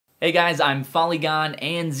Hey guys, I'm Follygon,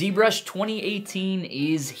 and ZBrush 2018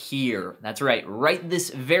 is here. That's right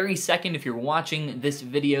this very second. If you're watching this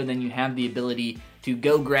video, then you have the ability to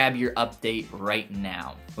go grab your update right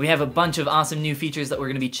now. We have a bunch of awesome new features that we're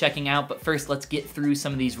gonna be checking out, but first let's get through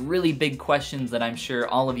some of these really big questions that I'm sure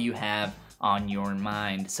all of you have on your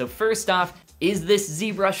mind. So first off, is this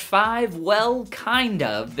ZBrush 5? Well, kind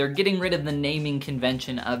of. They're getting rid of the naming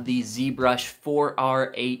convention of the ZBrush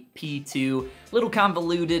 4R8P2. Little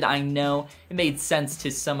convoluted, I know. It made sense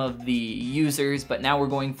to some of the users, but now we're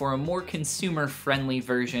going for a more consumer-friendly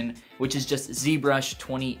version, which is just ZBrush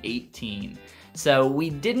 2018. So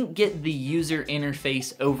we didn't get the user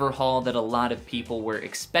interface overhaul that a lot of people were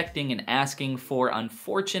expecting and asking for.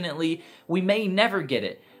 Unfortunately, we may never get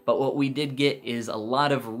it. But what we did get is a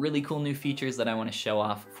lot of really cool new features that I want to show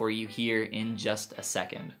off for you here in just a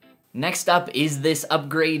second. Next up, is this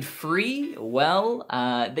upgrade free? Well,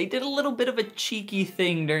 they did a little bit of a cheeky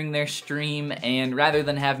thing during their stream, and rather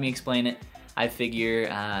than have me explain it, I figure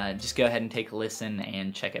just go ahead and take a listen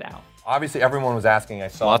and check it out. Obviously, everyone was asking, I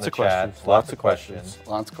saw in the chat, lots of questions.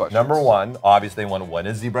 Number one, obviously, when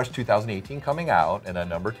is ZBrush 2018 coming out? And then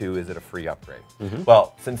number two, is it a free upgrade?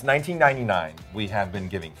 Well, since 1999, we have been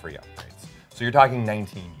giving free upgrades. So you're talking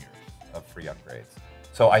 19 years of free upgrades.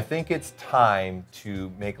 So I think it's time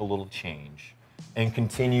to make a little change and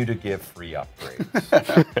continue to give free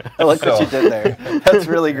upgrades. I like what you did there. That's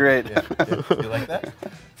really great. Yeah, you like that?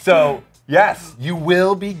 So, yes, you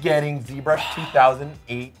will be getting ZBrush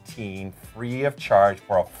 2018 free of charge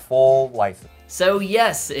for a full license. So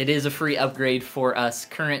yes, it is a free upgrade for us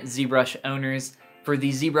current ZBrush owners. For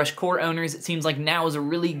the ZBrush Core owners, it seems like now is a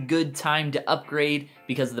really good time to upgrade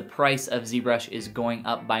because the price of ZBrush is going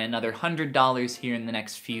up by another $100 here in the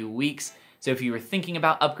next few weeks. So if you were thinking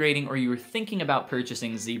about upgrading or you were thinking about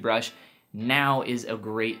purchasing ZBrush, now is a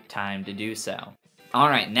great time to do so. All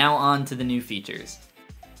right, now on to the new features.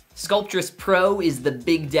 Sculptris Pro is the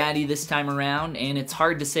big daddy this time around, and it's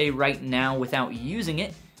hard to say right now without using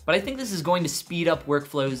it, but I think this is going to speed up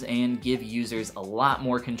workflows and give users a lot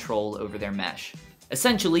more control over their mesh.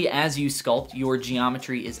 Essentially, as you sculpt, your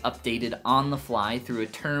geometry is updated on the fly through a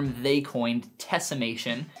term they coined,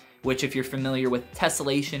 tessimation, which if you're familiar with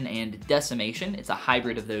tessellation and decimation, it's a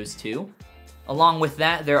hybrid of those two. Along with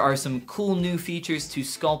that, there are some cool new features to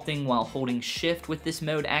sculpting while holding shift with this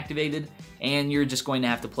mode activated, and you're just going to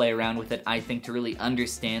have to play around with it, I think, to really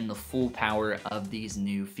understand the full power of these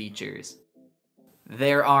new features.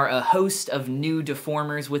 There are a host of new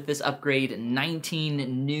deformers with this upgrade, 19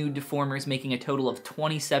 new deformers, making a total of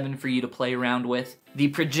 27 for you to play around with. The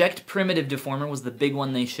Project Primitive deformer was the big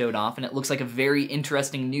one they showed off, and it looks like a very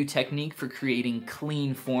interesting new technique for creating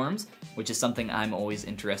clean forms, which is something I'm always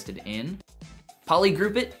interested in.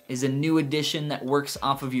 POLYGROUPIT is a new addition that works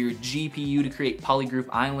off of your GPU to create polygroup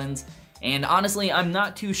islands, and honestly, I'm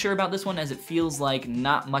not too sure about this one as it feels like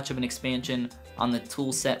not much of an expansion on the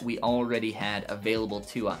toolset we already had available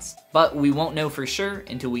to us. But we won't know for sure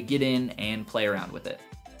until we get in and play around with it.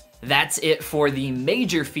 That's it for the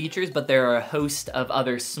major features, but there are a host of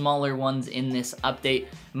other smaller ones in this update.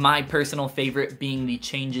 My personal favorite being the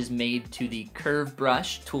changes made to the Curve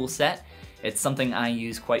Brush toolset. It's something I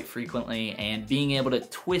use quite frequently, and being able to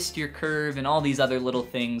twist your curve and all these other little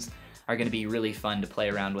things are going to be really fun to play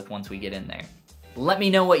around with once we get in there. Let me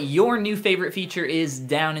know what your new favorite feature is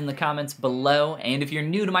down in the comments below, and if you're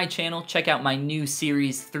new to my channel, check out my new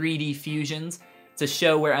series 3D Fusions. It's a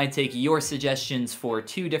show where I take your suggestions for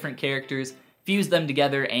 2 different characters, fuse them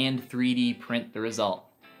together, and 3D print the result.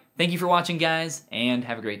 Thank you for watching, guys, and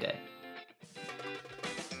have a great day.